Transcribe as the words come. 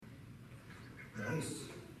Nice.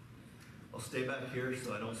 I'll stay back here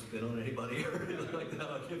so I don't spit on anybody or anything like that.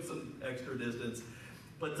 I'll give some extra distance.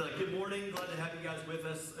 But good morning. Glad to have you guys with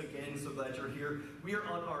us again. So glad you're here. We are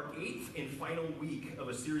on our 8th and final week of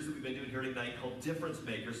a series that we've been doing here at Ignite called Difference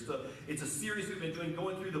Makers. So it's a series we've been doing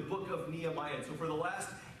going through the book of Nehemiah. And so for the last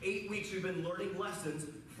 8 weeks, we've been learning lessons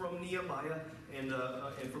from Nehemiah and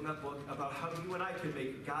from that book about how you and I can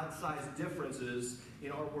make God-sized differences in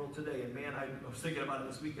our world today. And man, I was thinking about it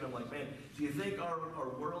this week, and I'm like, man, do you think our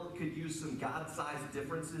world could use some God-sized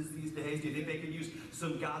differences these days? Do you think they could use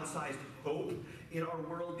some God-sized hope in our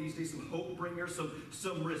world these days? Some hope bringers,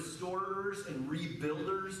 some restorers and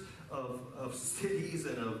rebuilders of cities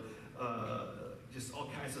and of just all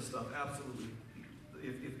kinds of stuff. Absolutely.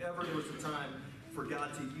 If ever there was a time for God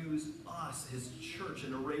to use us, His church,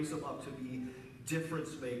 and to raise them up to be difference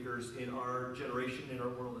makers in our generation, in our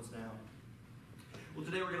world, it's now. Well,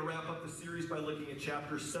 today we're going to wrap up the series by looking at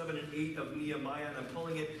chapters 7 and 8 of Nehemiah, and I'm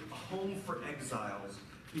calling it A Home for Exiles,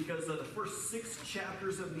 because the first 6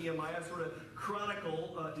 chapters of Nehemiah sort of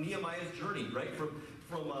chronicle Nehemiah's journey, right?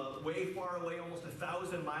 From way far away, almost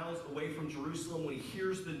 1,000 miles away from Jerusalem, when he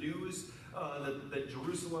hears the news that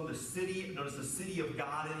Jerusalem, the city, known as the city of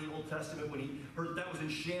God in the Old Testament, when he heard that was in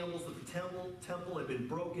shambles, that the temple had been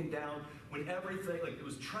broken down, when everything, like it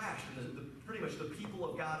was trashed, and pretty much the people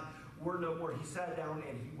of God were no more. He sat down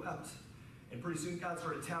and he wept. And pretty soon God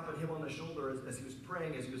started tapping him on the shoulder as he was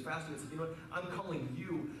praying, as he was fasting, and said, you know what, I'm calling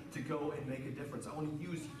you to go and make a difference. I want to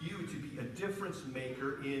use you to be a difference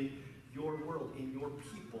maker in your world, in your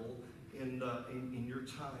people, in your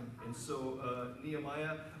time. And so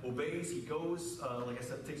Nehemiah obeys. He goes, like I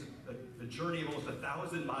said, takes a journey of almost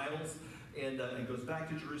 1,000 miles and goes back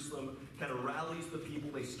to Jerusalem, kind of rallies the people.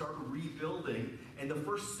 They start rebuilding. And the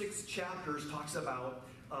first 6 chapters talks about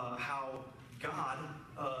how God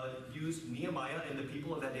used Nehemiah and the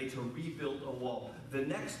people of that day to rebuild a wall. The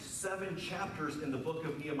next 7 chapters in the book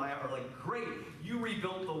of Nehemiah are like, great, you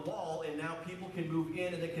rebuilt the wall, and now people can move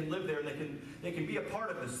in and they can live there, and they can be a part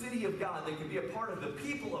of the city of God, they can be a part of the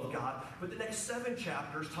people of God. But the next 7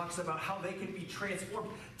 chapters talks about how they can be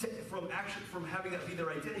transformed from having that be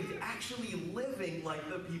their identity to actually living like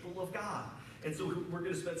the people of God. And so we're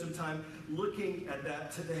going to spend some time looking at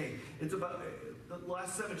that today. It's about the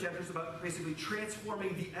last 7 chapters about basically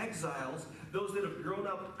transforming the exiles, those that have grown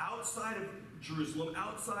up outside of Jerusalem,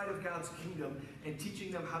 outside of God's kingdom, and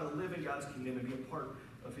teaching them how to live in God's kingdom and be a part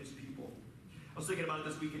of His people. I was thinking about it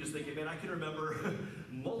this week and just thinking, man, I can remember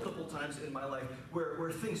multiple times in my life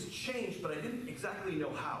where things changed, but I didn't exactly know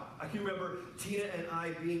how. I can remember Tina and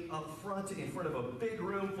I being up front in front of a big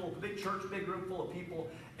room full of people,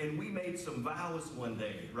 and we made some vows one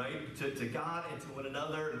day, right, to God and to one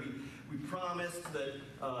another, and we promised that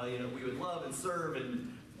we would love and serve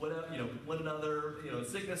and whatever, one another,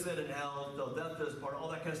 sickness and in health, till death does part, all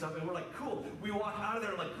that kind of stuff. And we're like, cool. We walk out of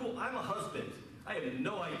there and like, cool, I'm a husband. I had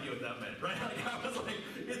no idea what that meant, right? Like, I was like,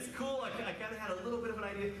 it's cool. I kind of had a little bit of an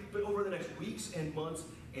idea. But over the next weeks and months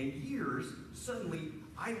and years, suddenly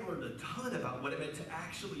I learned a ton about what it meant to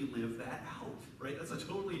actually live that out, right? That's a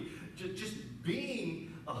totally, just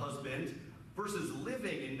being a husband versus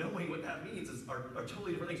living and knowing what that means are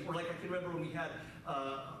totally different things. Or like I can remember when we had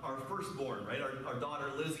our firstborn, right? Our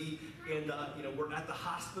daughter Lizzie, and we're at the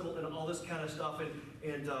hospital and all this kind of stuff,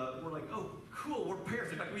 and we're like, oh, cool, we're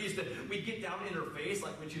parents. In fact, we'd get down in her face,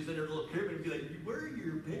 like when she was in her little crib, and be like, where are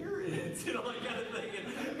your parents? Like kind of thing.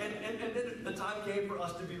 And then the time came for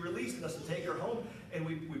us to be released and us to take her home, and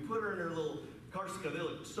we put her in her little car seat. They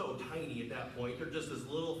look so tiny at that point. They're just this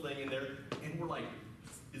little thing in there, and we're like,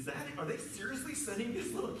 are they seriously sending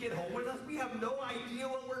this little kid home with us? We have no idea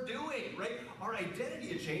what we're doing, right? Our identity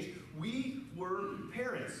had changed. We were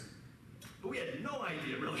parents. But we had no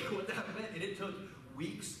idea really what that meant. And it took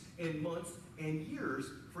weeks and months and years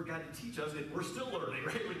for God to teach us, and we're still learning,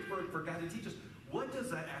 right? For God to teach us, what does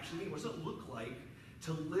that actually mean? What does it look like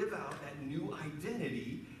to live out that new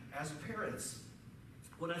identity as parents?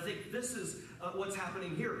 Well, I think this is what's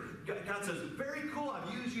happening here. God says, very cool,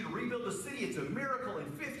 I've used you to rebuild the city. It's a miracle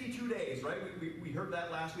in 52 days, right? We heard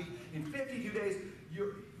that last week. In 52 days,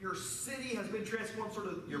 your city has been transformed, sort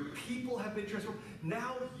of your people have been transformed.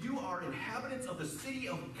 Now you are inhabitants of the city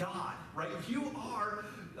of God, right? You are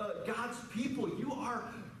God's people. You are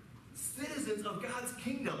citizens of God's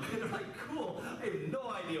kingdom. And they're like, cool, I have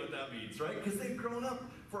no idea what that means, right? Because they've grown up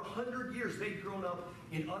for 100 years. They've grown up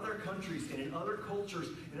in other countries and in other cultures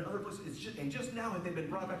and in other places. And just now have they been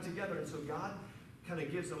brought back together. And so God kind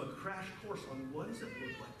of gives them a crash course on what does it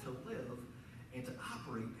look like to live and to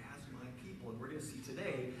operate as my people. And we're going to see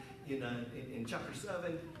today in chapter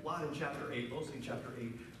 7, a lot in chapter 8, mostly in chapter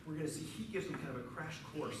 8, we're we're going to see he gives them kind of a crash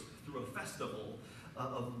course through a festival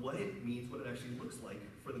of what it means, what it actually looks like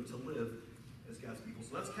for them to live as God's people.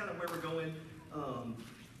 So that's kind of where we're going.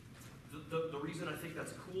 The reason I think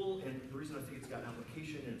that's cool and the reason I think it's got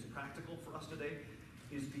application and it's practical for us today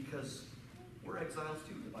is because we're exiles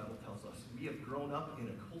too, the Bible tells us. We have grown up in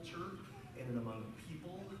a culture and among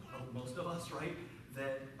people, most of us, right,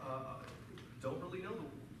 that don't really know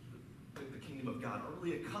the kingdom of God, aren't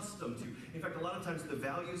really accustomed to. In fact, a lot of times the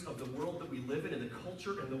values of the world that we live in and the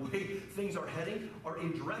culture and the way things are heading are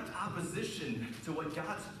in direct opposition to what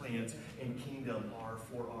God's plans and kingdom are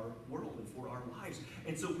for our world and for our lives.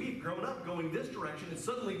 And so we've grown up going this direction, and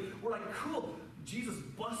suddenly we're like, cool, Jesus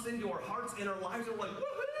busts into our hearts and our lives, and we're like,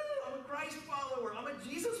 woohoo, I'm a Christ follower, I'm a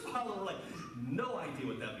Jesus follower. We're like, no idea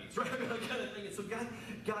what that means, right? That kind of thing. And so God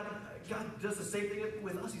does the same thing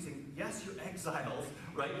with us. He's saying, yes, you're exiles,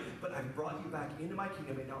 right? But I've brought you back into my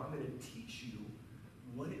kingdom, and now I'm going to teach you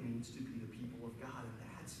what it means to be the people of God. And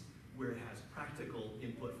that's where it has practical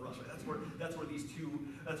input for us, right?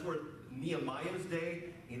 That's where Nehemiah's day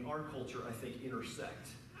in our culture, I think, intersect.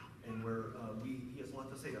 And where he has a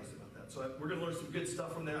lot to say to us about that. So we're going to learn some good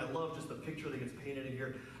stuff from there. I love just the picture that gets painted in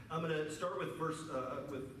here. I'm going to start with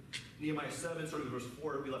with Nehemiah 7, starting with verse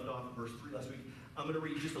 4. We left off at verse 3 last week. I'm going to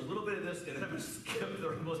read just a little bit of this, and then I'm going to skip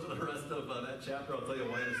most of the rest of that chapter. I'll tell you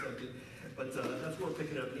why in a second. But that's where we're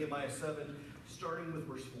picking it up. Nehemiah 7, starting with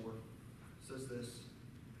verse 4. It says this.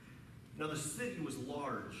 Now the city was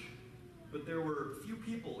large, but there were few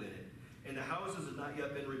people in it, and the houses had not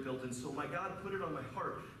yet been rebuilt. And so my God put it on my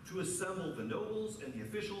heart to assemble the nobles and the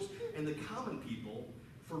officials and the common people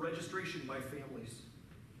for registration by families.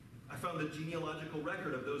 I found the genealogical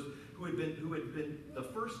record of those who had been the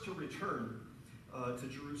first to return to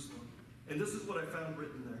Jerusalem. And this is what I found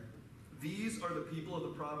written there. These are the people of the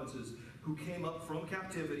provinces who came up from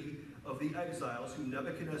captivity of the exiles whom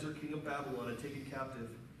Nebuchadnezzar, king of Babylon, had taken captive.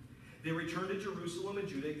 They returned to Jerusalem and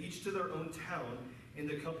Judah, each to their own town, in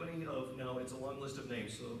the company of, now it's a long list of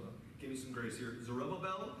names, so give me some grace here.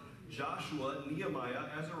 Zerubbabel, Joshua, Nehemiah,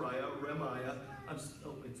 Azariah, Remiah,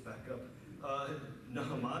 it's back up.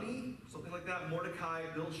 Nahumani, something like that, Mordecai,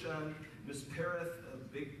 Bilshan, Mispereth,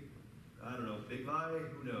 Bigvai,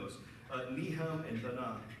 who knows, Nehum, and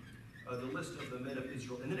Banah. The list of the men of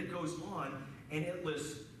Israel. And then it goes on, and it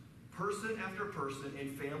lists person after person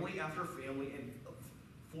and family after family, and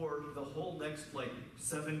for the whole next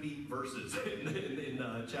 70 verses in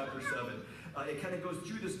chapter 7. It kind of goes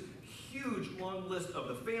through this huge long list of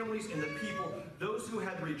the families and the people, those who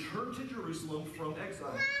had returned to Jerusalem from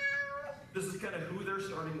exile. This is kind of who they're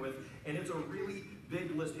starting with, and it's a really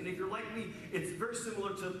big list. And if you're like me, it's very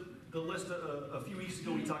similar to the list a few weeks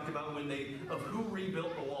ago we talked about of who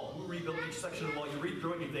rebuilt the wall, who rebuilt each section of the wall. You read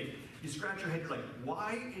through it and you think, you scratch your head, you're like,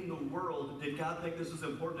 why in the world did God think this was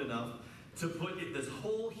important enough to put this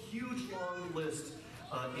whole huge long list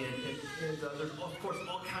in? And there's, of course,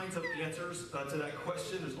 all kinds of answers to that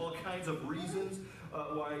question. There's all kinds of reasons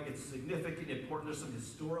why it's significant, important. There's some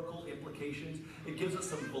historical implications. It gives us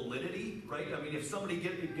some validity, right? I mean, if somebody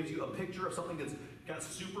gives you a picture of something that's got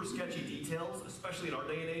super sketchy details, especially in our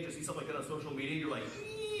day and age, you see something like that on social media, you're like,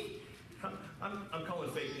 I'm calling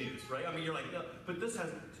fake news, right? I mean, you're like, no, but this has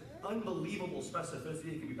unbelievable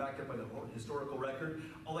specificity. It can be backed up by the historical record,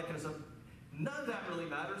 all that kind of stuff. None of that really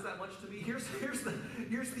matters that much to me. Here's the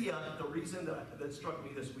reason that struck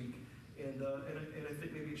me this week, and I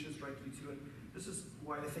think maybe it should strike you too. And this is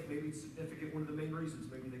why I think maybe it's significant. One of the main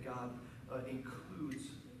reasons maybe that God includes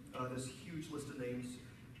this huge list of names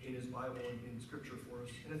in His Bible and in Scripture for us.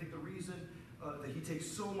 And I think the reason that He takes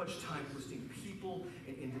so much time listing people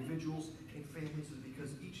and individuals and families is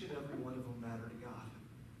because each and every one of them matter to God.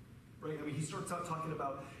 Right? I mean, He starts out talking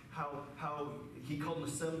about how He called an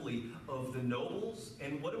assembly of the nobles.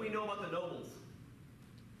 And what do we know about the nobles?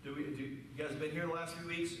 You guys been here the last few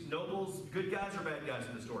weeks? Nobles, good guys or bad guys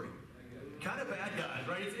in the story? Kind of bad guys,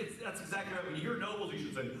 right? That's exactly right. When you hear nobles, you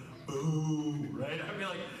should say, boo, right? I mean,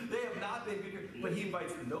 they have not been good. But He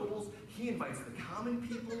invites the nobles. He invites the common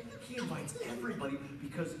people. He invites everybody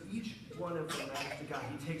because each one of them matters to God.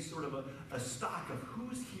 He takes sort of a stock of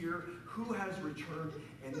who's here, who has returned,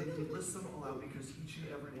 and then He lists them all out because each and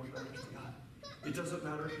every one matters to God. It doesn't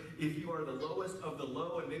matter if you are the lowest of the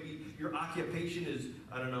low and maybe your occupation is,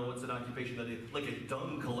 I don't know, what's an occupation that is, like a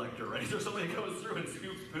dung collector, right? Is there somebody that goes through and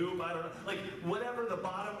scoops poop? I don't know. Like, whatever the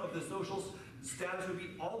bottom of the social status would be,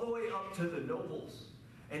 all the way up to the nobles.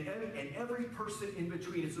 And every person in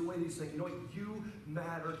between is the way He's saying, you know what, you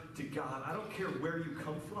matter to God. I don't care where you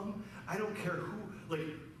come from. I don't care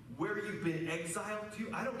where you've been exiled to.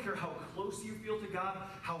 I don't care how close you feel to God,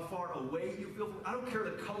 how far away you feel. I don't care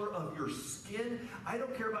the color of your skin. I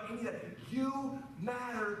don't care about any of that. You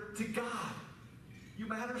matter to God. You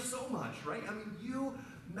matter so much, right? I mean, you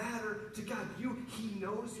matter to God. He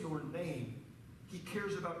knows your name. He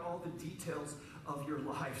cares about all the details of your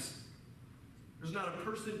lives. There's not a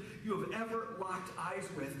person you have ever locked eyes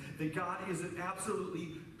with that God isn't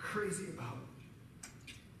absolutely crazy about.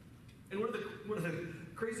 And one of the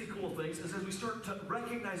crazy cool things is as we start to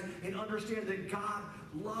recognize and understand that God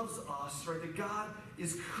loves us, right? That God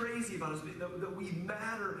is crazy about us, that we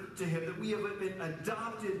matter to Him, that we have been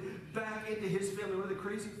adopted back into His family. One of the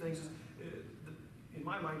crazy things is, in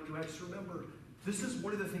my mind, I just remember, this is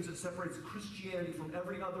one of the things that separates Christianity from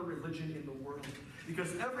every other religion in the world.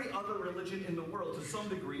 Because every other religion in the world, to some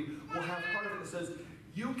degree, will have part of it that says,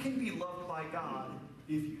 you can be loved by God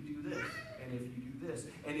if you do this, and if you do this,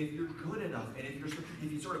 and if you're good enough, and if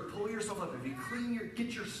you sort of pull yourself up, if you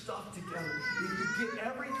get your stuff together, if you get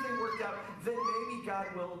everything worked out, then maybe God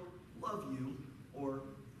will love you, or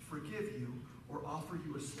forgive you, or offer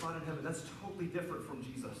you a spot in heaven. That's totally different from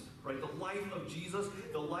Jesus, right? The life of Jesus,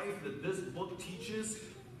 the life that this book teaches,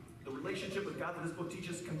 the relationship with God that this book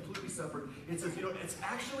teaches, completely separate. It says, it's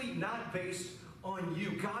actually not based on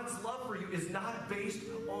you. God's love for you is not based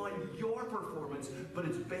on your performance, but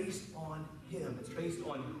it's based on Him. It's based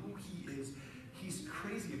on who He is. He's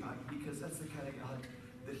crazy about you because that's the kind of God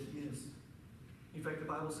that He is. In fact, the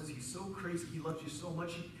Bible says He's so crazy, He loves you so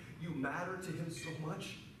much, you matter to Him so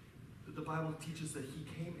much, that the Bible teaches that He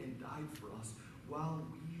came and died for us while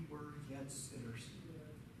we were yet sinners.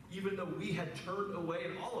 Even though we had turned away,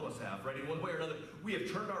 and all of us have, right? In one way or another, we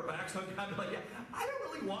have turned our backs on God. Like, yeah, I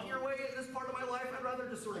don't really want your way in this part of my life. I'd rather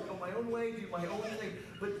just sort of go my own way, do my own thing.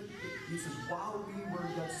 But He says, while we were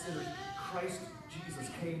yet sinners, Christ Jesus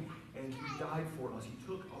came and He died for us. He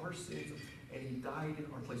took our sins and He died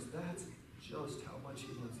in our place. That's just how much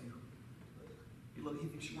He loves you. He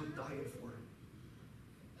thinks you're worth dying for.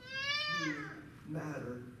 You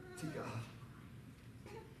matter to God.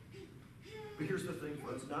 But here's the thing,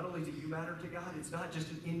 friends. Not only do you matter to God, it's not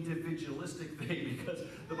just an individualistic thing, because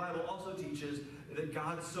the Bible also teaches that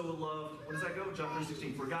God so loved, where does that go? John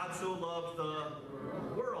 3:16. For God so loved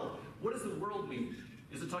the world. What does the world mean?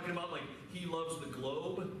 Is it talking about like He loves the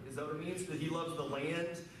globe? Is that what it means? That He loves the land?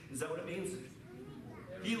 Is that what it means?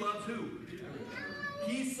 He loves who?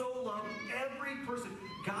 He so loved every person.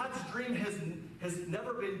 God's dream has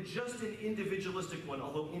never been just an individualistic one,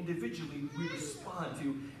 although individually we respond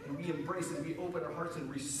to and we embrace and we open our hearts and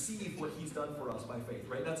receive what He's done for us by faith,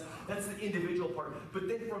 right? That's the individual part. But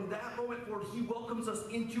then from that moment forward, He welcomes us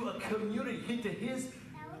into a community, into His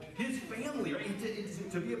family,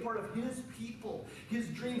 right? To be a part of His people. His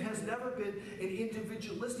dream has never been an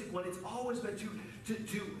individualistic one. It's always been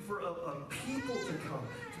for a people to come,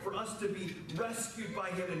 for us to be rescued by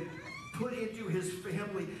Him and put into His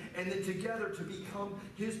family, and then together to become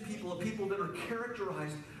His people, a people that are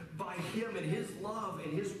characterized by Him and His love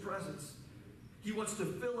and His presence. He wants to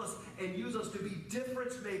fill us and use us to be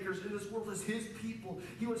difference makers in this world as His people.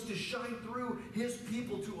 He wants to shine through His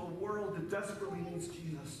people to a world that desperately needs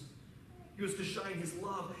Jesus. He wants to shine His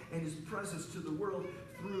love and His presence to the world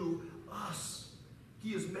through us.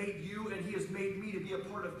 He has made you and He has made me to be a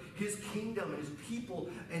part of His kingdom and His people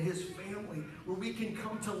and His family, where we can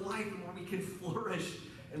come to life and where we can flourish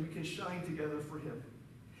and we can shine together for Him.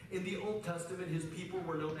 In the Old Testament, His people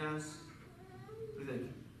were known as, what do you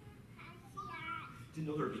think? Didn't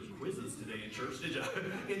know there would be quizzes today in church, did you?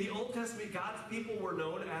 In the Old Testament, God's people were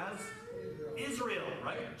known as Israel,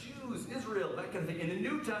 right? Jews, Israel, that kind of thing. In the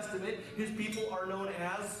New Testament, His people are known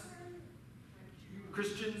as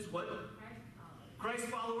Christians, what? Christ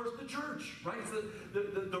followers, the church, right?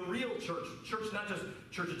 It's the real church. Church, not just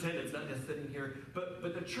church attendance, not just sitting here, but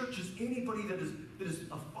the church is anybody that is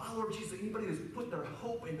a follower of Jesus, anybody that's put their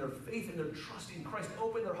hope and their faith and their trust in Christ,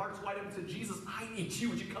 open their hearts wide open and said, Jesus, I need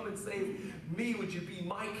you. Would you come and save me? Would you be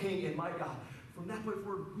my King and my God? From that point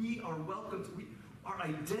forward, we are welcomed. Our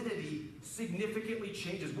identity significantly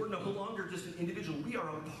changes. We're no longer just an individual. We are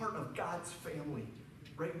a part of God's family,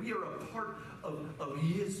 right? We are a part of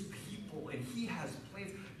His people, and He has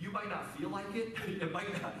plans. You might not feel like it.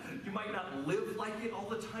 You might not live like it all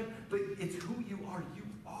the time, but it's who you are. You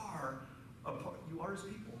are His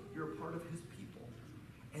people. You're a part of His people.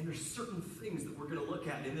 And there's certain things that we're going to look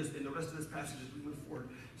at in the rest of this passage as we move forward.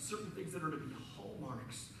 Certain things that are to be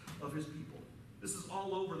hallmarks of His people. This is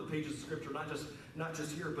all over the pages of Scripture, not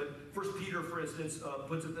just here, but 1 Peter, for instance,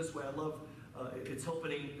 puts it this way. I love it's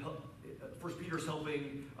helping. 1 Peter's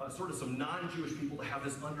helping sort of some non-Jewish people to have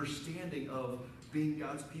this understanding of being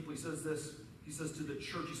God's people. He says this. He says to the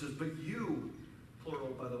church, he says, but you,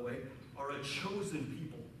 plural by the way, are a chosen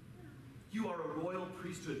people. You are a royal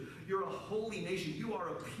priesthood. You're a holy nation. You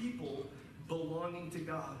are a people belonging to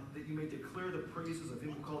God, that you may declare the praises of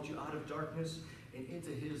him who called you out of darkness and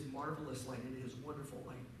into his marvelous light, into his wonderful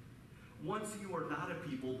light. Once you are not a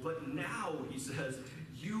people, but now, he says,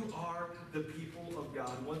 you are the people of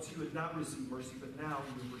God. Once you had not received mercy, but now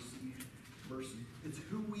you receive mercy. It's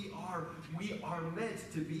who we are. We are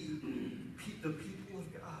meant to be the people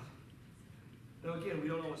of God. Now again, we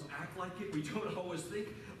don't always act like it. We don't always think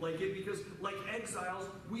like it, because like exiles,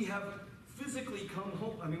 we have physically come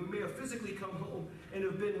home. I mean, we may have physically come home and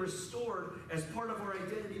have been restored as part of our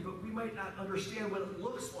identity, but we might not understand what it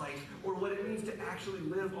looks like or what it means to actually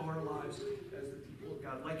live our lives as the people of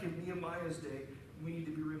God. Like in Nehemiah's day, we need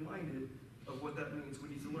to be reminded of what that means. We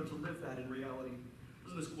need to learn to live that in reality.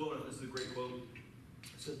 Listen to this quote. This is a great quote. It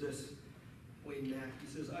said this, Wayne Mack. He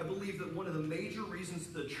says, I believe that one of the major reasons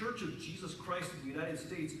the Church of Jesus Christ in the United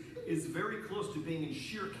States is very close to being in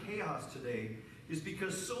sheer chaos today is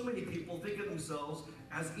because so many people think of themselves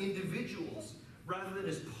as individuals rather than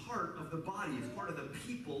as part of the body, as part of the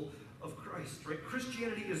people of Christ, right?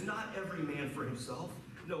 Christianity is not every man for himself.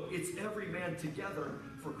 No, it's every man together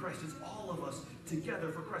for Christ. It's all of us together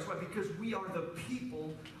for Christ. Why? Because we are the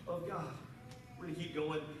people of God. We're going to keep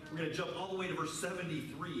going. We're going to jump all the way to verse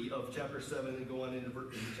 73 of chapter 7 and go on into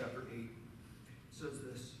chapter 8. It says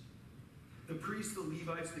this. The priests, the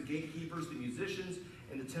Levites, the gatekeepers, the musicians,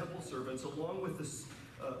 and the temple servants, along with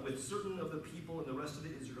certain of the people and the rest of the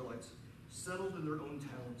Israelites, settled in their own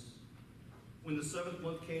towns. When the 7th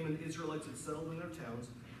month came and the Israelites had settled in their towns,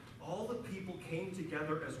 all the people came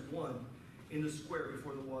together as one in the square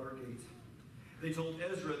before the water gate. They told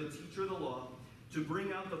Ezra, the teacher of the law, to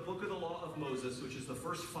bring out the book of the law of Moses, which is the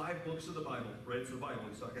first 5 books of the Bible, right? It's the Bible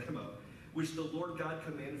he's talking about, which the Lord God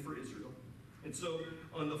commanded for Israel. And so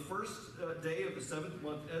on the first day of the 7th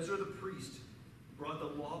month, Ezra the priest brought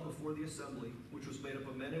the law before the assembly, which was made up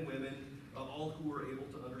of men and women, all who were able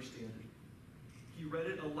to understand it. He read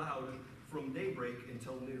it aloud from daybreak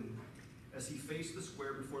until noon, as he faced the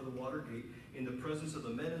square before the water gate in the presence of the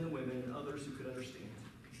men and the women and others who could understand.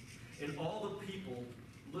 And all the people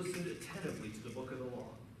listened attentively to the book of the law.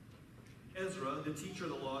 Ezra, the teacher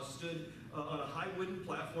of the law, stood on a high wooden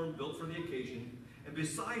platform built for the occasion, and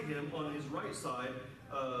beside him on his right side,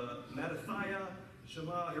 Mattithiah,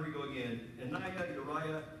 Shema, here we go again, Ananiah,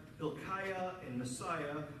 Uriah, Hilkiah, and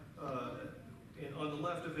Messiah. And on the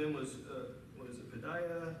left of him was,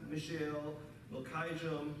 Pedaiah, Mishael,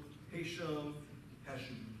 Malchijam, Hashum,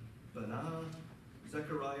 Hashbanah,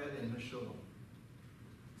 Zechariah, and Meshullam.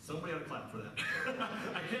 Somebody ought to clap for that.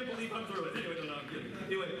 I can't believe I'm through it. Anyway, no, I'm kidding.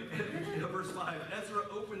 Anyway, verse 5, Ezra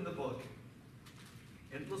opened the book.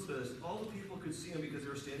 And listen to this. All the people could see him because they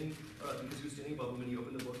were standing, because he was standing above them, and he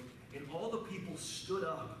opened the book. And all the people stood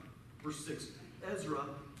up. Verse 6, Ezra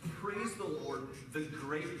praised the Lord, the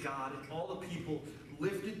great God. And all the people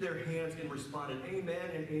lifted their hands and responded, amen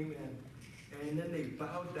and amen. And then they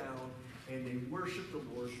bowed down and they worshiped the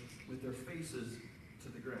Lord with their faces to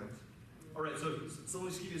the ground. All right, so let me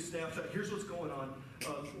just give you a snapshot. Here's what's going on.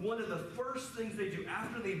 One of the first things they do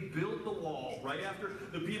after they build the wall, right after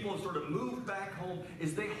the people have sort of moved back home,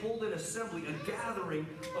 is they hold an assembly, a gathering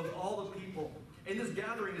of all the people. And this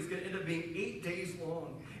gathering is going to end up being 8 days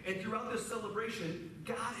long. And throughout this celebration,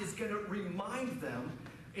 God is going to remind them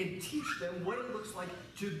and teach them what it looks like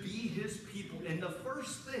to be his people. And the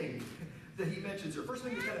first thing that he mentions here, first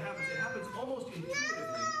thing that kind of happens, it happens almost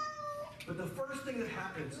intuitively. But the first thing that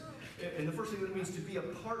happens, and the first thing that it means to be a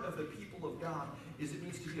part of the people of God, is it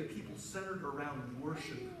means to be a people centered around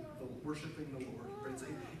worshiping the Lord. Right?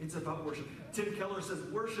 It's about worship. Tim Keller says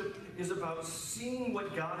worship is about seeing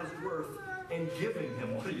what God is worth and giving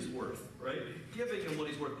him what he's worth. Right? Giving him what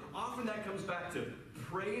he's worth. Often that comes back to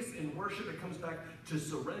praise and worship. It comes back to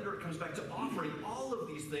surrender. It comes back to offering. All of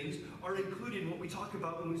these things are included in what we talk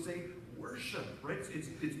about when we say worship. Right?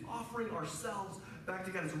 It's offering ourselves back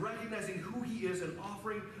to God. It's recognizing who he is and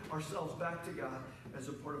offering ourselves back to God as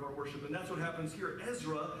a part of our worship. And that's what happens here.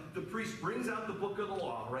 Ezra, the priest, brings out the book of the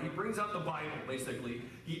law, right? He brings out the Bible, basically.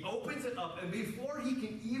 He opens it up, and before he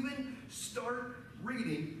can even start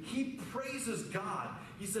reading, he praises God.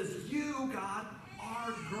 He says, you, God,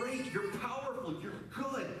 are great. You're powerful. You're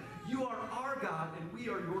good. You are our God, and we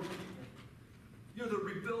are your people. You're the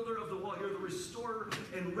rebuilder of the wall. You're the restorer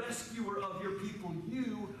and rescuer of your people.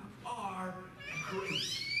 You are great.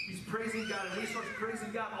 He's praising God, and when he starts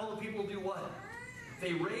praising God, all the people do what?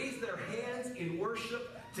 They raise their hands in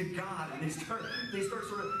worship to God, and they start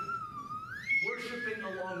sort of worshiping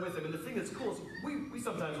along with him. And the thing that's cool is we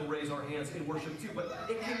sometimes will raise our hands in worship too, but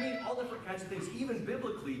it can mean all different kinds of things. Even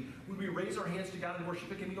biblically, when we raise our hands to God in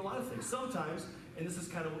worship, it can mean a lot of things. Sometimes, and this is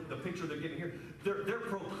kind of the picture they're giving here,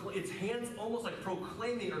 it's hands almost like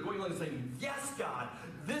proclaiming or going along and saying, yes, God,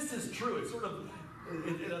 this is true. It's sort of,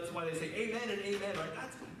 that's why they say amen and amen.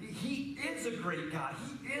 Right? He is a great God.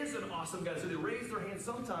 He is an awesome God. So they raise their hands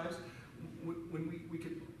sometimes when we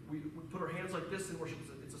put our hands like this in worship.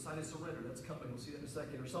 It's a sign of surrender. That's coming. We'll see that in a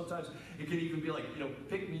second. Or sometimes it can even be like,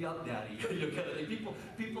 pick me up, Daddy. Kind of thing.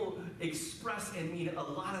 People express and mean a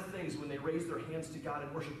lot of things when they raise their hands to God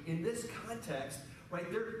in worship. In this context, right,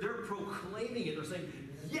 they're proclaiming it. They're saying,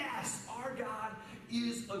 yes, our God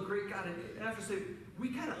is a great God. And I have to say, we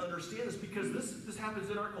kind of understand this because this happens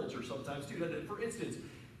in our culture sometimes too. For instance,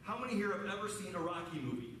 how many here have ever seen a Rocky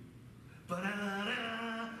movie?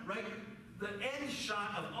 Right? The end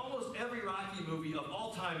shot of almost every Rocky movie of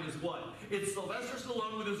all time is what? It's Sylvester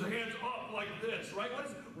Stallone with his hands up like this, right?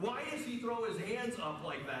 Why does he throw his hands up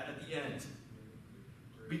like that at the end?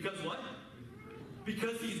 Because what?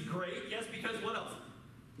 Because he's great? Yes, because what else?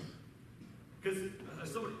 Because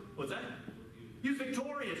what's that? He's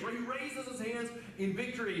victorious, right? He raises his hands in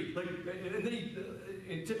victory, and then he,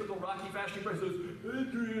 in typical Rocky fashion, he says,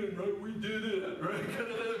 "Adrian, right? We did it, right?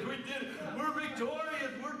 We did it. We're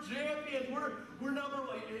victorious. We're champions. We're number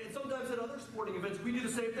one." And sometimes at other sporting events, we do the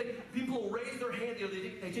same thing. People raise their hand.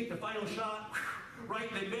 They take the final shot,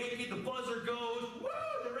 right? They make it. The buzzer goes. Woo!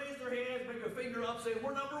 They raise their hands, make a finger up, say,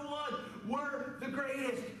 "We're number one. We're the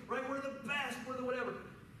greatest, right? We're the best. We're the whatever."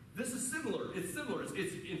 This is similar. It's similar.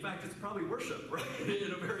 In fact, it's probably worship, right?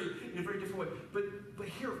 in a very different way. But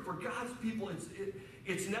here, for God's people,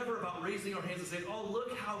 it's never about raising our hands and saying, "Oh,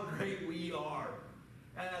 look how great we are."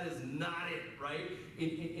 That is not it, right?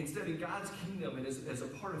 Instead, in God's kingdom and as a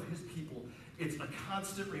part of His people, it's a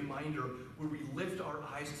constant reminder where we lift our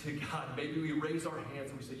eyes to God. Maybe we raise our hands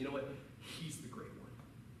and we say, "You know what? He's the great one.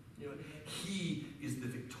 You know what? He is the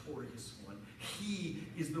victorious one. He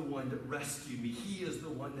is the one that rescued me. He is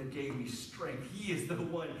the one that gave me strength. He is the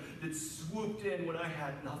one that swooped in when I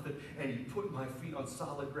had nothing, and He put my feet on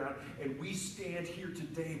solid ground. And we stand here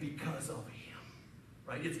today because of Him."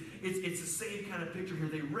 Right? It's the same kind of picture here.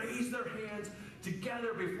 They raise their hands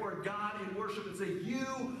together before God in worship and say,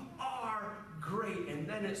 "You are great." And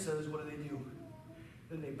then it says, what do?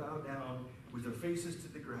 Then they bow down with their faces to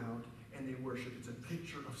the ground and they worship. It's a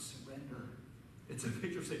picture of surrender. It's a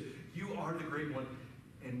picture of saying, "You are the great one,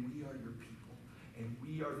 and we are your people, and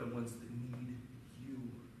we are the ones that need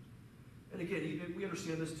you." And again, we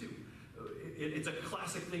understand this too. It's a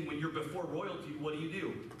classic thing when you're before royalty. What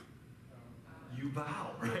do? You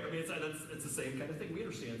bow, right? I mean, it's the same kind of thing. We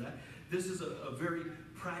understand that. This is a very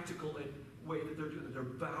practical way that they're doing it. They're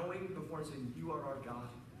bowing before and saying, "You are our God,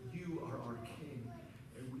 you are our King,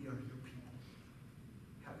 and we are your people.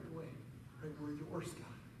 Have your way. Right? We're yours, God."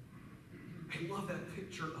 I love that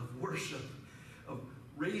picture of worship, of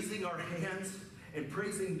raising our hands and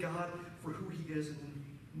praising God for who He is and then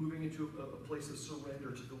moving into a place of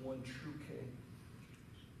surrender to the one true King.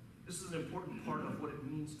 This is an important part of what it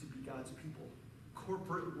means to be God's people.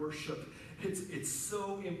 Corporate worship. It's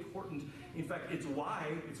so important. In fact, it's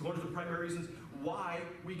one of the primary reasons why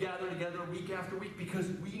we gather together week after week, because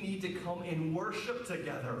we need to come and worship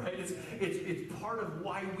together, right? It's part of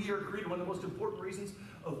why we are created. One of the most important reasons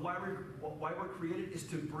of why we're created is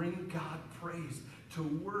to bring God praise, to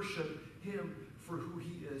worship Him for who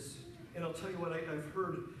He is. And I'll tell you what, I've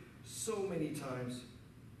heard so many times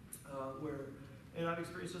and I've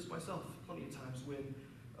experienced this myself plenty of times, when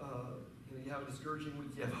you have a discouraging week,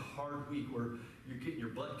 you have a hard week where you're getting your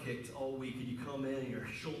butt kicked all week, and you come in and your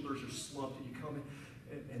shoulders are slumped, and you come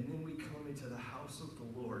in, and then we come into the house of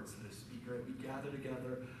the Lord, so to speak, right? We gather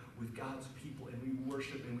together with God's people, and we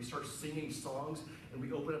worship, and we start singing songs, and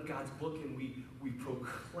we open up God's book, and we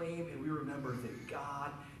proclaim, and we remember that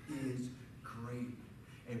God is great.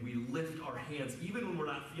 And we lift our hands, even when we're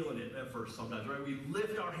not feeling it at first sometimes, right? We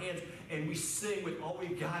lift our hands and we sing with all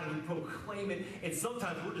we've got, and we proclaim it. And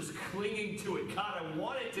sometimes we're just clinging to it. God, I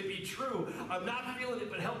want it to be true. I'm not feeling it,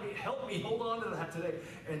 but help me hold on to that today.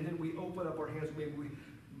 And then we open up our hands, maybe we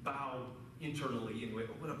bow internally, and we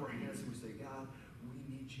open up our hands and we say, "God,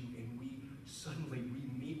 we need you." And we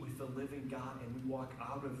meet with the living God, and we walk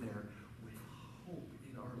out of there with hope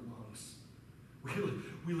in our lungs.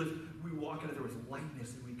 We walk out of there with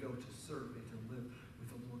lightness, and we go to serve and to live with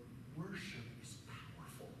the Lord. Worship is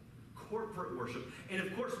powerful. Corporate worship. And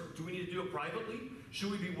of course, do we need to do it privately?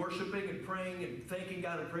 Should we be worshiping and praying and thanking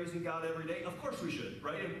God and praising God every day? Of course we should,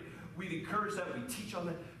 right? And we encourage that, we teach on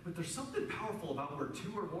that. But there's something powerful about where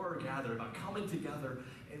two or more are gathered, about coming together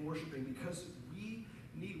and worshiping, because we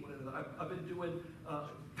need one another. I've been doing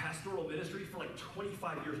pastoral ministry for like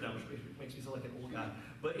 25 years now, which makes me sound like an old guy.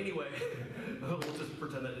 But anyway, we'll just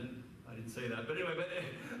pretend I didn't say that. But anyway,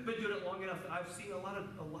 I've been doing it long enough. I've seen a lot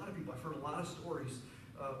of people. I've heard a lot of stories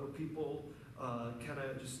where people kind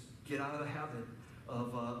of just get out of the habit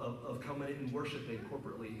of coming in and worshiping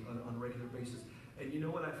corporately on a regular basis. And you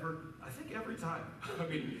know what I've heard? I think every time. I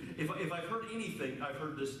mean, if I've heard anything, I've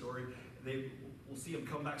heard this story. We'll see them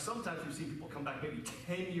come back. Sometimes we've seen people come back maybe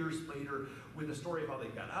 10 years later with a story of how they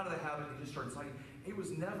got out of the habit and just started talking. It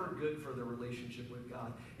was never good for their relationship with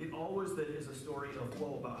God. It always is a story of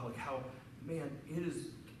woe about how, man, it is,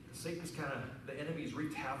 Satan's kind of, the enemy's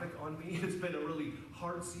wreaked havoc on me. It's been a really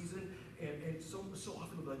hard season. And so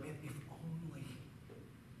often we'll be like, man, if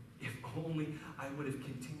only I would have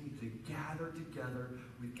continued to gather together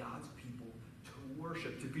with God's people to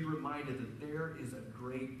worship, to be reminded that there is a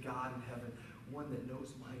great God in heaven, one that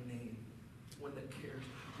knows my name, one that cares,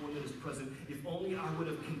 one that is present. If only I would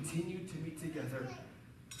have continued to meet together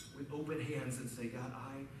with open hands and say, God,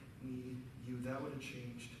 I need you. That would have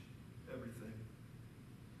changed everything.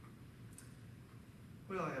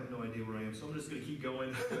 Well, I have no idea where I am, so I'm just going to keep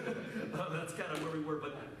going. That's kind of where we were,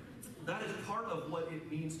 but that is part of what it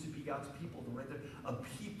means to be God's people, right there. A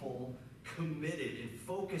people committed and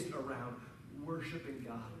focused around worshiping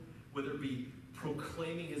God, whether it be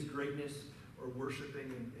proclaiming His greatness or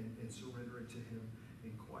worshiping and surrendering to Him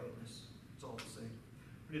in quietness. It's all the same.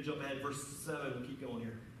 We're going to jump ahead. Verse 7. We'll keep going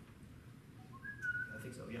here. I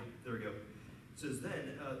think so. Yeah, there we go. It says,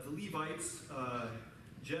 then the Levites,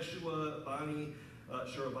 Jeshua, Bani,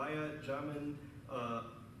 Sherebiah, Jamin,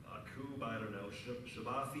 Akub, I don't know,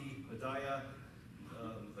 Shabathi, Hodiah,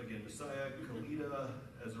 again, Messiah, Kalida,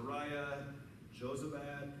 Azariah,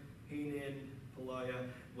 Jozabad, Hanan, Peliah,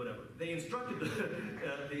 whatever. They instructed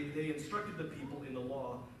the people in the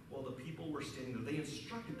law while the people were standing there. They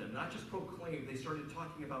instructed them, not just proclaimed. They started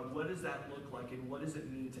talking about what does that look like and what does it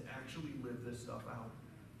mean to actually live this stuff out.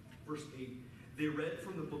 Verse 8, they read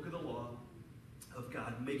from the book of the law of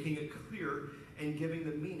God, making it clear and giving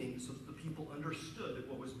the meaning so that the people understood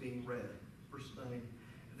what was being read. Verse 9,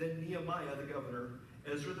 then Nehemiah the governor,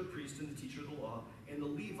 Ezra the priest and the teacher of the law, and the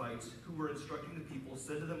Levites who were instructing the people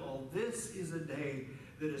said to them all, this is a day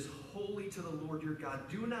that is holy to the Lord your God.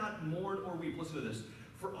 Do not mourn or weep. Listen to this.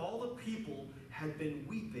 For all the people had been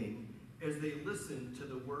weeping as they listened to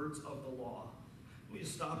the words of the law. Let me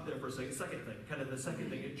just stop there for a second. Second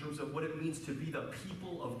thing in terms of what it means to be the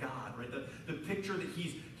people of God, right? The picture that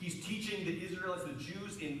he's teaching the Israelites, the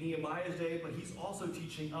Jews in Nehemiah's day, but he's also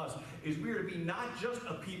teaching us, is we are to be not just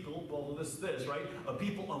a people, well, this, right? A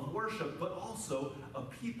people of worship, but also a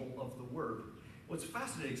people of the word. What's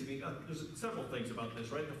fascinating to me, there's several things about this,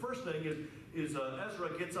 right? The first thing is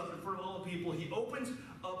Ezra gets up in front of all the people. He opens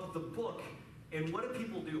up the book, and what do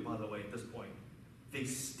people do, by the way, at this point? They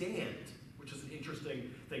stand, which is an interesting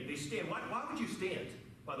thing. They stand. Why would you stand,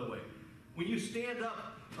 by the way? When you stand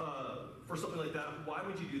up for something like that, why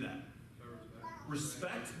would you do that?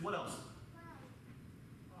 Respect. What else?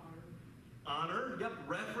 Honor. Yep.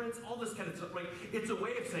 Reverence. All this kind of stuff, right? It's a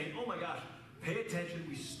way of saying, oh my gosh, pay attention.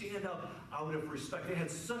 We stand up out of respect. They had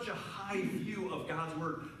such a high view of God's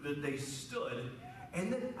word that they stood.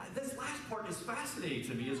 And then this last part is fascinating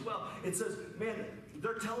to me as well. It says, man,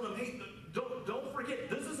 they're telling them, hey, don't forget,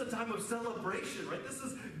 this is a time of celebration, right? This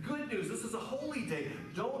is good news. This is a holy day.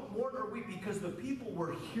 Don't mourn or weep, because the people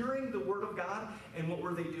were hearing the word of God, and what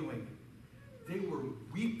were they doing? They were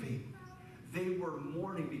weeping. They were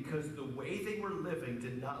mourning because the way they were living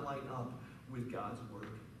did not line up with God's word.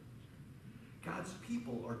 God's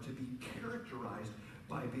people are to be characterized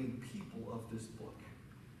by being people of this book.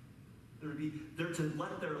 They're to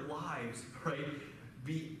let their lives, right,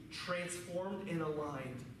 be transformed and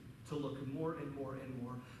aligned to look more and more and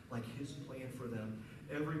more like His plan for them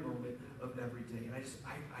every moment of every day. And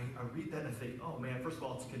I read that and I think, oh man, first of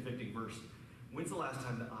all, it's a convicting verse. When's the last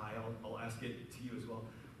time that I'll ask it to you as well,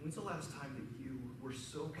 when's the last time that you were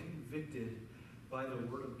so convicted by the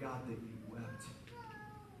word of God that you wept?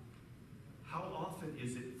 How often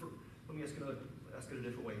is it, let me ask it a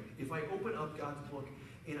different way. If I open up God's book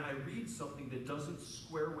and I read something that doesn't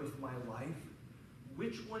square with my life,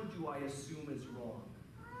 which one do I assume is wrong?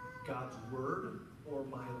 God's word or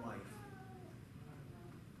my life?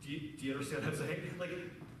 Do you understand what I'm saying? Like,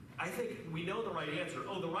 I think we know the right answer.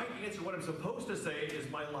 Oh, the right answer, what I'm supposed to say, is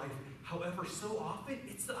my life. However, so often,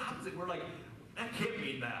 it's the opposite. We're like, that can't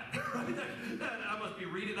mean that. Right? That I must be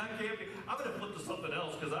reading, that can't be. I'm going to flip to something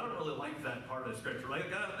else because I don't really like that part of Scripture.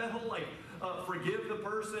 Like that whole, like, forgive the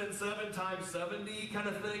person 7 times 70 kind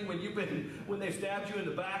of thing when they stabbed you in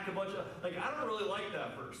the back a bunch of, like, I don't really like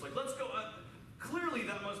that verse. Like, let's go, clearly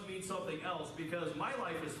that must mean something else because my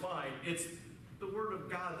life is fine. It's the word of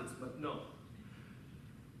God that's, no.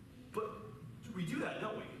 But we do that,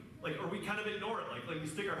 don't we? Like, or we kind of ignore it. Like we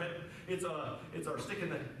stick our head, it's our stick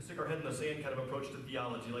our head in the sand kind of approach to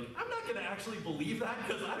theology. Like, I'm not going to actually believe that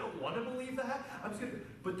because I don't want to believe that. I'm just going to,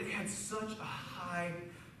 but they had such a high,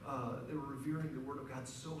 they were revering the word of God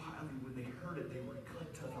so highly. When they heard it, they were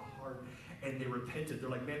cut to the heart and they repented. They're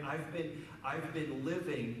like, man, I've been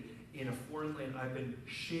living in a foreign land. I've been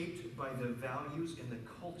shaped by the values and the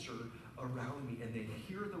culture around me. And they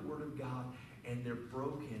hear the word of God and they're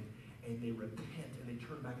broken. And they repent and they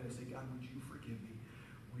turn back and they say, God, would you forgive me?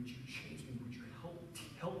 Would you change me? Would you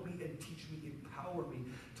help me and teach me, empower me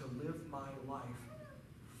to live my life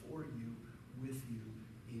for you, with you,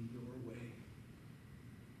 in your way?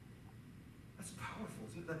 That's powerful,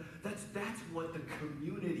 isn't it? That's what the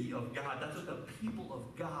community of God, that's what the people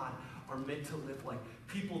of God are meant to live like.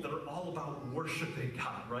 People that are all about worshiping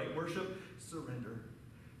God, right? Worship, surrender.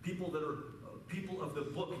 People that are people of the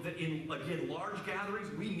book that in, again, large gatherings,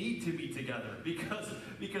 we need to be together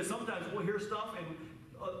because sometimes we'll hear stuff and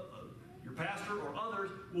your pastor or others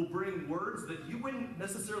will bring words that you wouldn't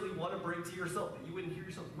necessarily want to bring to yourself, that you wouldn't hear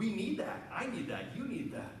yourself. We need that. I need that. You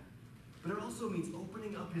need that. But it also means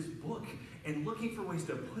opening up his book and looking for ways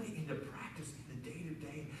to put it into practice in the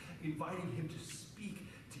day-to-day, inviting him to speak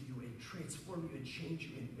to you and transform you and change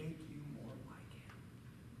you and make you more like him.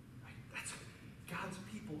 Right? That's God's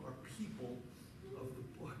people are people of the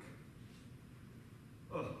book.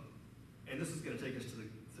 Oh, and this is going to take us to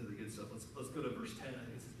the good stuff. Let's go to verse 10. I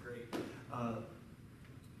think this is great.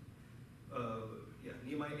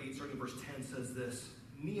 Nehemiah 8, starting in verse 10, says this.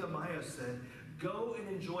 Nehemiah said, "Go and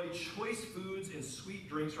enjoy choice foods and sweet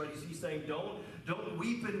drinks." Right? He's saying, don't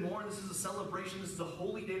weep and mourn. This is a celebration. This is a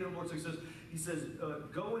holy day to the Lord. So he says,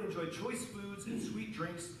 go and enjoy choice foods and sweet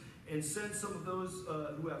drinks, and send some of those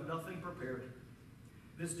who have nothing prepared.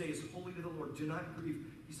 This day is holy to the Lord. Do not grieve.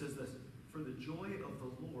 He says this, for the joy of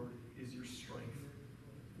the Lord is your strength.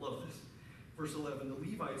 Love this. Verse 11, the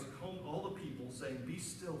Levites calmed all the people, saying, be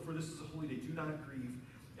still, for this is a holy day. Do not grieve.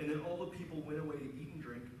 And then all the people went away to eat and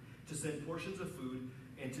drink, to send portions of food,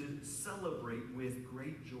 and to celebrate with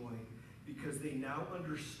great joy, because they now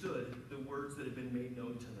understood the words that had been made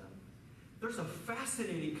known to them. There's a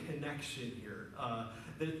fascinating connection here.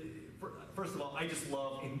 First of all, I just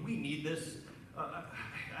love, and we need this,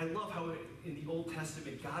 I love how in the Old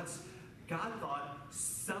Testament, God thought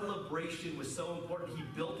celebration was so important. He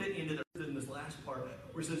built it into in this last part,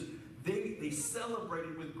 where it says they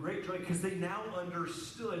celebrated with great joy because they now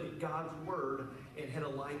understood God's word and had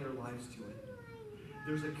aligned their lives to it.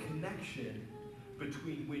 There's a connection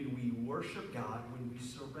between when we worship God, when we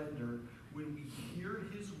surrender, when we hear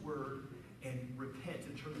his word and repent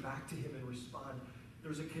and turn back to him and respond.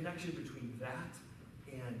 There's a connection between that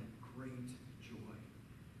and great joy.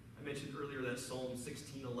 I mentioned earlier that Psalm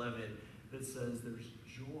 16:11 that says there's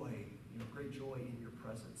joy, great joy in your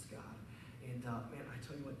presence, God. And man, I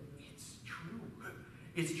tell you what, it's true.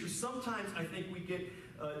 It's true. Sometimes I think we get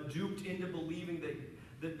duped into believing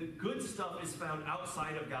that the good stuff is found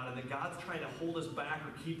outside of God and that God's trying to hold us back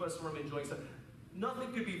or keep us from enjoying stuff.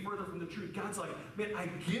 Nothing could be further from the truth. God's like, man, I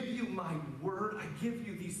give you my word. I give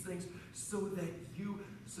you these things so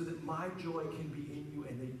that my joy can be in you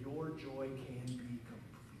and that your joy can be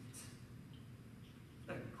complete. Isn't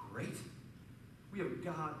that great? We have a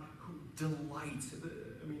God who delights.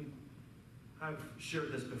 I've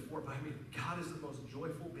shared this before, but God is the most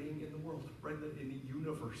joyful being in the world, right? In the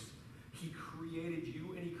universe. He created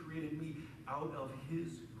you and he created me out of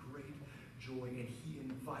his great joy, and he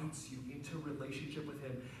invites you into relationship with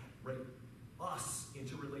him, right? Us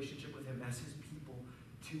into relationship with him as his people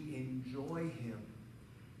to enjoy him,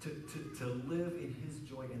 to live in his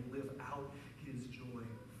joy and live out his joy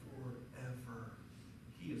forever.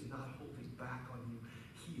 He is not holding back on you.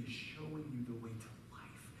 He is showing you the way to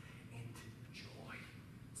life and to joy.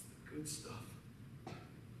 It's the good stuff.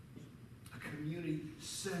 A community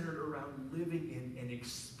centered around living in and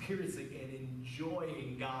experiencing and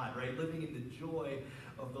enjoying God, right? Living in the joy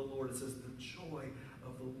of the Lord. It says the joy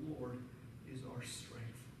of the Lord is our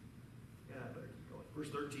strength. Yeah, I better keep going. Verse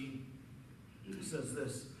 13 says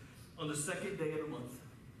this. On the second day of the month,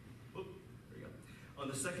 on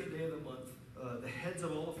the second day of the month, the heads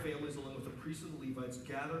of all the families, along with the priests and the Levites,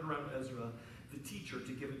 gathered around Ezra, the teacher,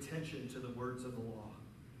 to give attention to the words of the law.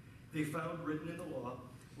 They found written in the law,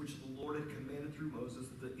 which the Lord had commanded through Moses,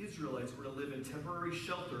 that the Israelites were to live in temporary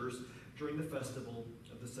shelters during the festival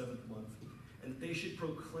of the 7th month. and that they should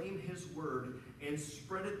proclaim his word and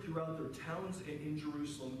spread it throughout their towns and in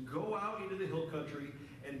Jerusalem. Go out into the hill country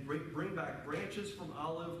and bring back branches from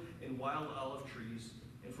olive and wild olive trees,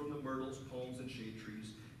 and from the myrtles, palms, and shade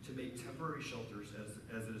trees, to make temporary shelters,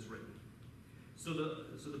 as it is written. So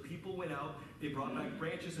the people went out, they brought back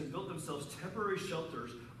branches and built themselves temporary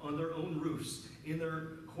shelters on their own roofs, in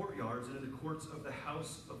their courtyards, and in the courts of the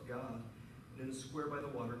house of God, and in the square by the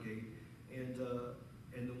water gate, and the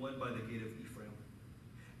one by the gate of Ephraim.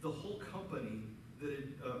 The whole company that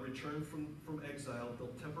had returned from exile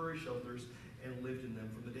built temporary shelters and lived in them.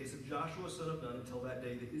 From the days of Joshua son of Nun until that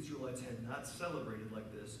day, the Israelites had not celebrated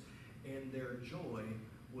like this, and their joy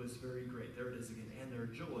was very great. There it is again. And their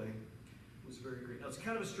joy was very great. Now, it's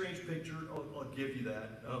kind of a strange picture. I'll give you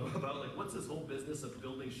that, about like, what's this whole business of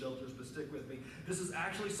building shelters, but stick with me. This is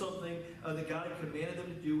actually something that God had commanded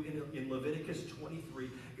them to do in Leviticus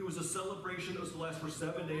 23. It was a celebration that was to last for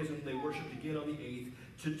 7 days, and they worshiped again on the 8th,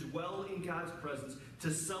 to dwell in God's presence,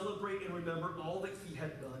 to celebrate and remember all that he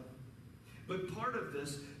had done. But part of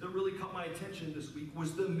this that really caught my attention this week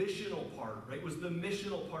was the missional part, right? Was the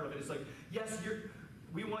missional part of it. It's like, yes,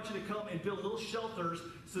 we want you to come and build little shelters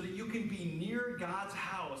so that you can be near God's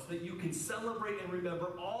house, that you can celebrate and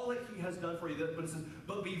remember all that he has done for you. But it says,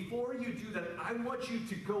 but before you do that, I want you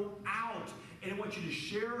to go out and I want you to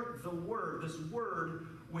share the word, this word,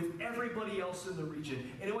 with everybody else in the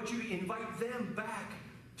region. And I want you to invite them back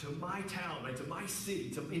to my town, right, to my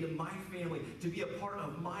city, into my family, to be a part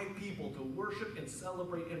of my people, to worship and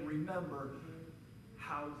celebrate and remember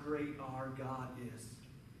how great our God is.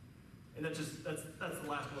 And that's the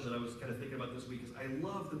last one that I was kind of thinking about this week. Is I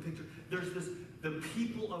love the picture. There's this, the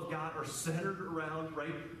people of God are centered around,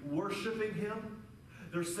 right, worshiping him.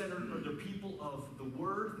 They're people of the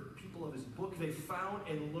word, the people of his book. They found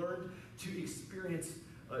and learned to experience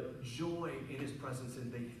joy in his presence,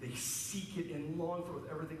 and they seek it and long for it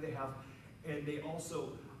with everything they have. And they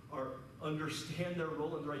also understand their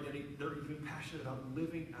role and their identity. They're even passionate about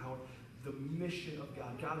living out the mission of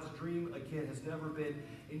God. God's dream, again, has never been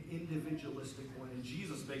an individualistic one. And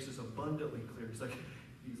Jesus makes this abundantly clear. He's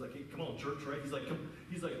like, hey, come on, church, right? He's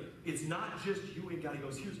like, it's not just you and God. He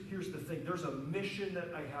goes, here's the thing. There's a mission that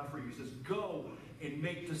I have for you. He says, go and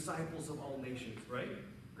make disciples of all nations, right?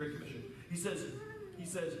 Great commission. He says,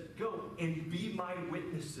 go and be my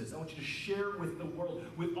witnesses. I want you to share with the world,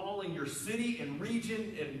 with all in your city and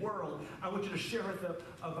region and world. I want you to share with them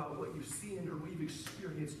about what you've seen or what you've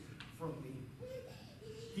experienced from me.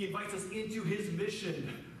 He invites us into his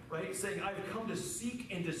mission, right? Saying, I've come to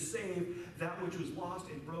seek and to save that which was lost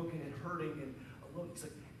and broken and hurting and alone. He's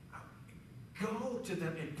like, go to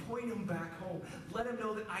them and point them back home. Let them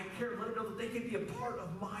know that I care. Let them know that they can be a part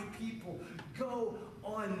of my people. Go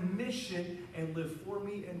on mission and live for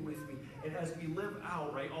me and with me. And as we live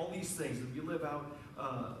out, right, all these things, as we live out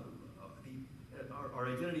our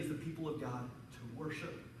identity as the people of God, to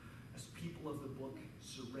worship as people of the book,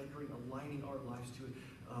 surrendering, aligning our lives to it,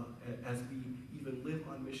 as we even live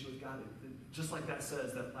on mission with God. Just like that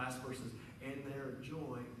says, that last verse is, and their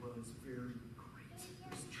joy was very great.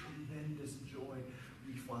 There's tremendous joy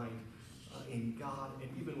we find in God and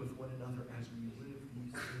even with one another as we live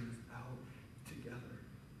these things out together.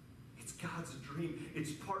 It's God's dream.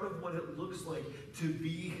 It's part of what it looks like to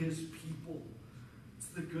be his people. It's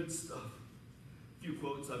the good stuff. A few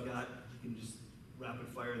quotes I've got. You can just rapid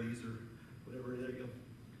fire these or whatever. There you go.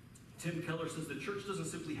 Tim Keller says the church doesn't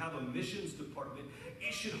simply have a missions department.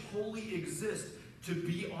 It should wholly exist to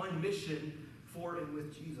be on mission for and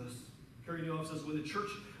with Jesus. Carey Nieuwhof says when the church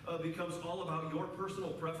becomes all about your personal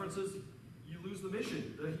preferences, you lose the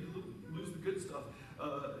mission. You lose the good stuff.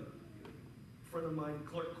 A friend of mine,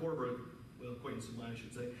 Clark Corbett, well, acquaintance of mine, I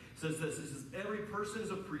should say, says this. He says, every person is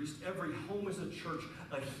a priest. Every home is a church,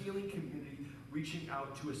 a healing community, reaching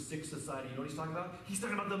out to a sick society. You know what he's talking about? He's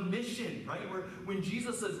talking about the mission, right? Where when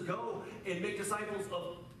Jesus says, go and make disciples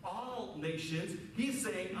of all nations, he's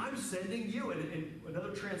saying, I'm sending you. And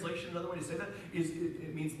another translation, another way to say that is,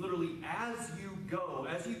 it means literally, as you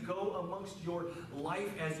go amongst your life,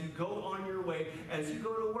 as you go on your way, as you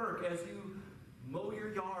go to work, as you mow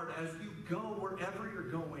your yard, as you go wherever you're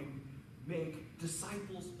going, make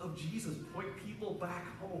disciples of Jesus. Point people back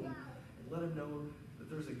home and let them know that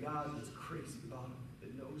there's a God that's crazy about them,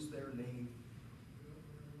 that knows their name,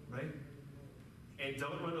 right? And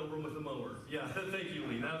don't run over them with a mower. Yeah, thank you,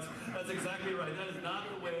 Lee. That's exactly right. That is not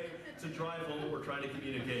the way to drive home what we're trying to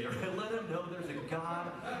communicate. Right? Let them know there's a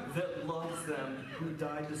God that loves them, who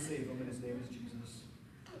died to save them, and his name is Jesus.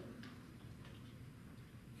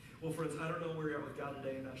 Well, friends, I don't know where you're at with God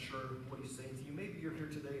today. I'm not sure what he's saying to you. Maybe you're here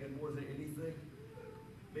today, and more than anything,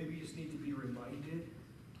 maybe you just need to be reminded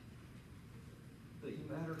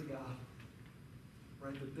to God,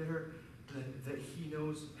 right? That he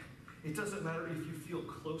knows. It doesn't matter if you feel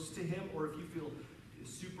close to him or if you feel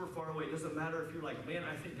super far away. It doesn't matter if you're like, man,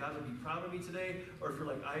 I think God would be proud of me today, or if you're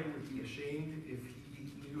like, I would be ashamed if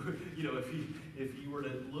he knew, if he were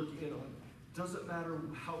to look in on. Doesn't matter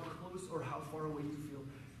how close or how far away you feel.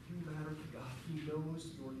 You matter to God. He knows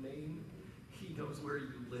your name. He knows where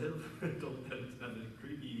you live. Don't that in a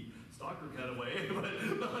creepy stalker kind of way,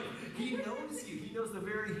 but like, he knows you. He knows the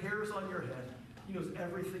very hairs on your head. He knows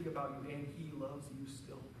everything about you, and he loves you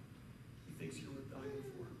still. He thinks you're worth dying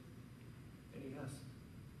for, and he has.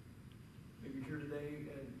 Maybe you're here today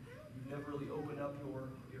and you've never really opened up your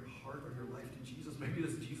heart or your life to Jesus. Maybe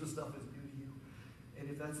this Jesus stuff is new to you. And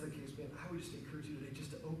if that's the case, man, I would just encourage you today just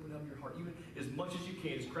to open up your heart, even as much as you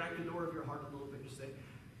can. Just crack the door of your heart a little bit and just say,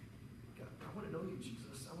 God, I want to know you,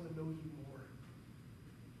 Jesus. I want to know you more.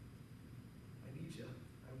 I need you.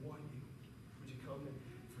 I want you. Would you come and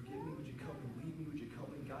forgive me? Would you come and lead me? Would you come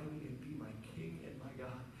and guide me and be my King and my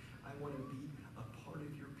God? I want to be a part of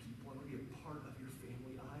your people. I want to be a part of your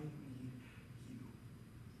family. I need you.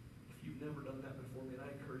 If you've never done that before, man, I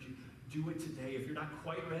encourage you, do it today. If you're not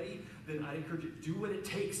quite ready, then I encourage you, do what it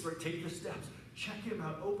takes, right? Take the steps. Check him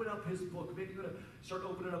out. Open up his book. Maybe you're going to start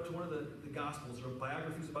opening up to one of the Gospels or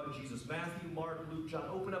biographies about Jesus. Matthew, Mark, Luke, John.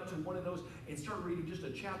 Open up to one of those and start reading just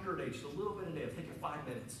a chapter a day, just a little bit a day. It'll take you 5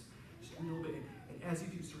 minutes. Just a little bit. And as you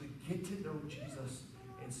do, sort of get to know Jesus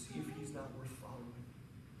and see if he's not worth following.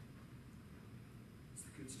 It's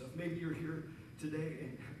the good stuff. Maybe you're here today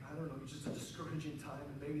and, I don't know, it's just a discouraging time.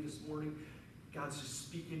 And maybe this morning, God's just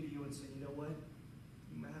speaking to you and saying, you know what?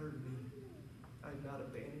 You matter to me. I have not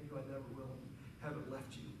abandoned you. I never will. Haven't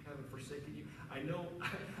left you. Haven't forsaken you. I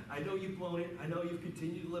know you've blown it. I know you've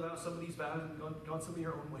continued to live out some of these vows and gone some of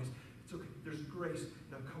your own ways. It's okay. There's grace.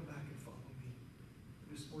 Now come back and follow me.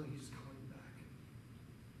 This morning, he's calling you back.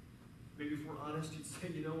 Maybe if we're honest, you'd say,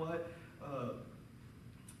 you know what?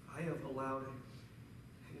 I have allowed,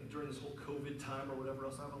 during this whole COVID time or whatever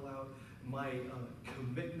else, I've allowed my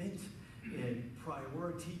commitment and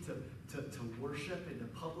priority to worship and to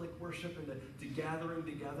public worship and to gathering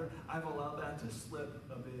together. I've allowed that to slip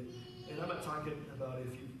a bit. And I'm not talking about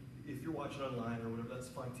if you're watching online or whatever, that's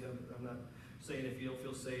fine too. I'm not saying if you don't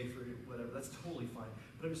feel safe or whatever, that's totally fine.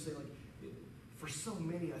 But I'm just saying, like, for so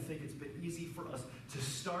many, I think it's been easy for us to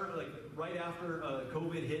start, like, right after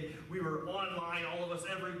COVID hit, we were online, all of us,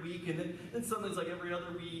 every week, and then suddenly it's like every other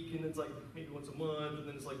week, and it's like maybe once a month, and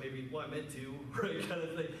then it's like maybe, well, I meant to, right, kind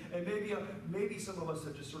of thing. And maybe some of us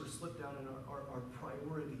have just sort of slipped down in our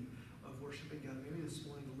priority of worshiping God. Maybe this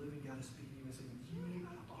morning the living God is speaking to you and saying, you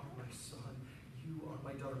are my son, you are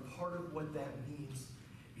my daughter. Part of what that means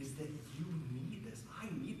is that you need this. I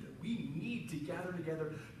need that. We need to gather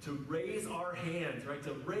together to raise our hands, right?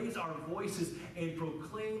 To raise our voices and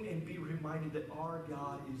proclaim and be reminded that our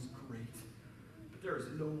God is great. But there is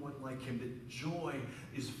no one like him. That joy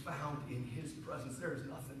is found in his presence. There is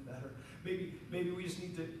nothing better. Maybe we just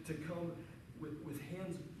need to come with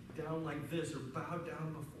hands down like this or bow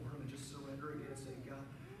down before him and just surrender again and say, God,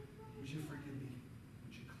 would you forgive me?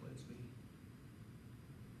 Would you cleanse me?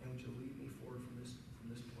 And would you lead me forward from this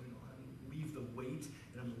point on? I'm going to leave the weight,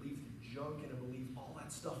 and I'm going to leave the junk, and I'm going to leave all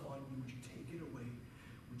that stuff on you. Would you take it away?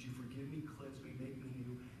 Would you forgive me, cleanse me, make me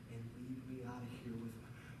new, and lead me out of here with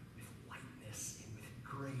lightness and with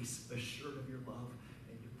grace, assured of your love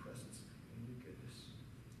and your presence and your goodness?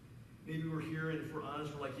 Maybe we're here, and if we're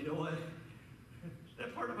honest, we're like, you know what?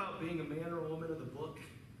 That part about being a man or a woman of the book,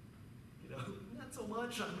 not so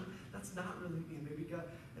much. That's not really me. Maybe God,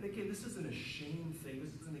 and again, this isn't a shame thing.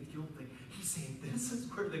 This isn't a guilt thing. He's saying this is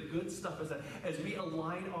where the good stuff is at. As we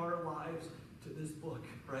align our lives to this book,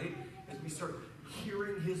 right? As we start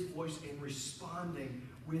hearing his voice and responding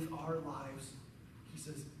with our lives, he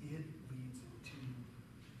says it leads to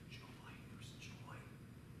joy. There's joy.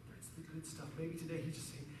 There's the good stuff. Maybe today he's just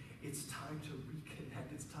saying it's time to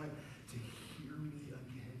reconnect. It's time to hear me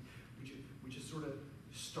again. Would you sort of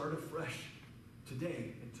start afresh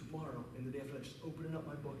today and tomorrow and the day after that, just opening up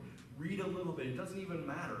my book, read a little bit. It doesn't even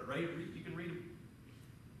matter, right? You can read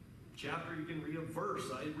a chapter, you can read a verse.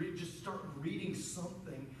 Just start reading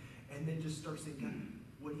something and then just start saying, God,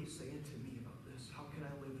 what are you saying to me about this? How can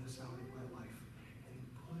I live this out in my life? And then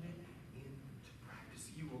put it into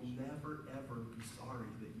practice. You will never, ever be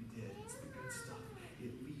sorry that you did. It's the good stuff.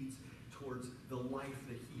 It leads towards the life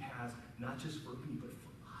that he has, not just for me, but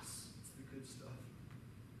for us. It's the good stuff.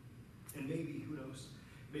 And maybe, who knows,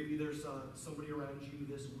 maybe there's somebody around you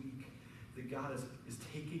this week that God is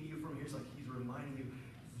taking you from here. It's like he's reminding you,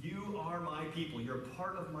 you are my people. You're a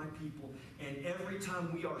part of my people. And every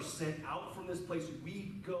time we are sent out from this place,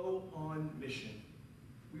 we go on mission.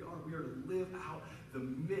 We are to live out the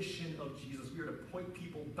mission of Jesus. We are to point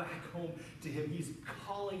people back home to him. He's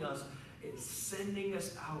calling us and sending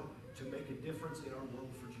us out to make a difference in our world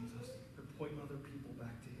for Jesus, to point other people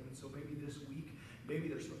back to him. And so maybe this week, maybe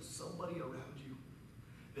there's somebody around you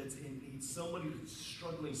that's in need, somebody that's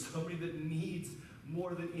struggling, somebody that needs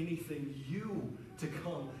more than anything you to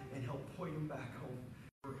come and help point them back home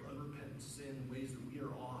for unrepentant sin, ways that we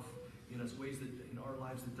are off, ways that in our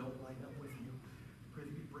lives that don't line up with you. Pray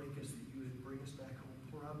that you break us, that you would bring us back home.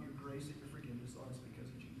 Pour out your grace and your forgiveness on us because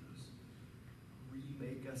of Jesus.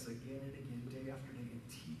 Remake us again and again, day after day, and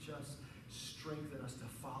teach us, strengthen us to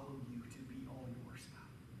follow you, to be all yours, God.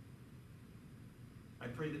 I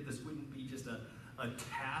pray that this wouldn't be just a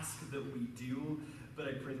task that we do, but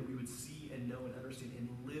I pray that we would see and know and understand and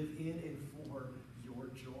live in and for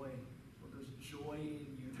your joy. Lord, there's joy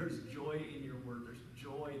in you. There's joy in your word. There's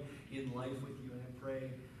joy in life with you. And I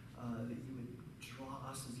pray that you would draw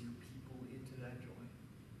us as your people into that joy.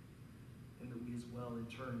 And that we as well, in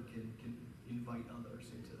turn, can invite others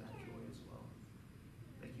into that joy as well.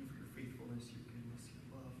 Thank you for your faithfulness,